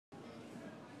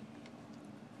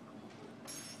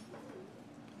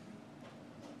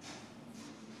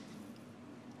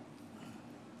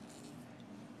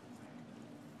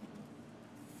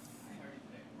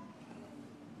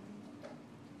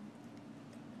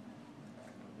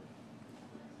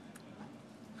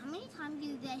many times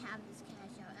do they have this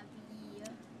cash out every year?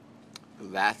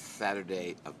 Last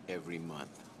Saturday of every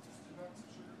month.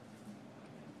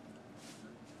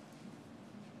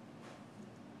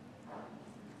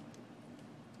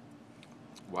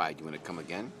 Why? Do you want to come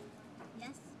again?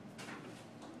 Yes.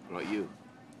 What about you?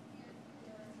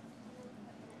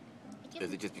 Just,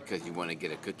 Is it just because you want to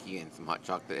get a cookie and some hot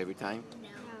chocolate every time? no.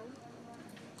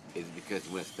 Is it because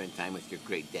you want to spend time with your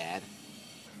great dad?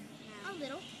 A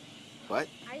little. What?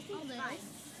 I just think A it's little. fun.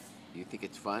 You think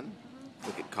it's fun?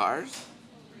 Look at cars?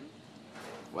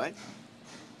 What?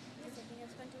 I just think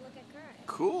it's fun to look at cars.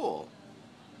 Cool.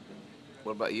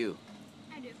 What about you?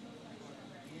 I do.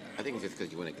 I think it's just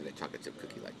because you want to get a chocolate chip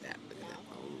cookie like that. Look at that.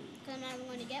 Because I'm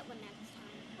going to get one next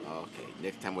time. Oh, okay.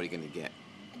 Next time, what are you going to get?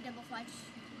 A double fudge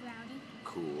brownie.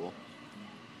 Cool.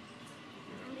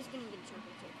 I'm just gonna get a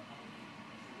chocolate chip.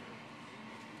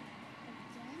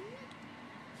 Again?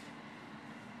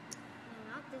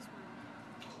 No, not this one.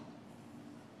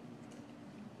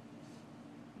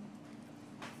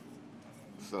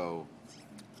 So,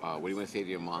 what do you want to say to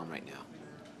your mom right now?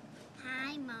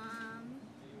 Hi, Mom.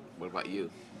 What about you?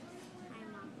 Hi,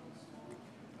 Mom.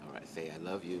 All right, say I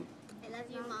love you. I love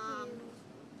you, Mom.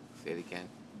 Say it again.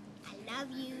 I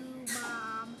love you,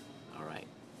 Mom. All right.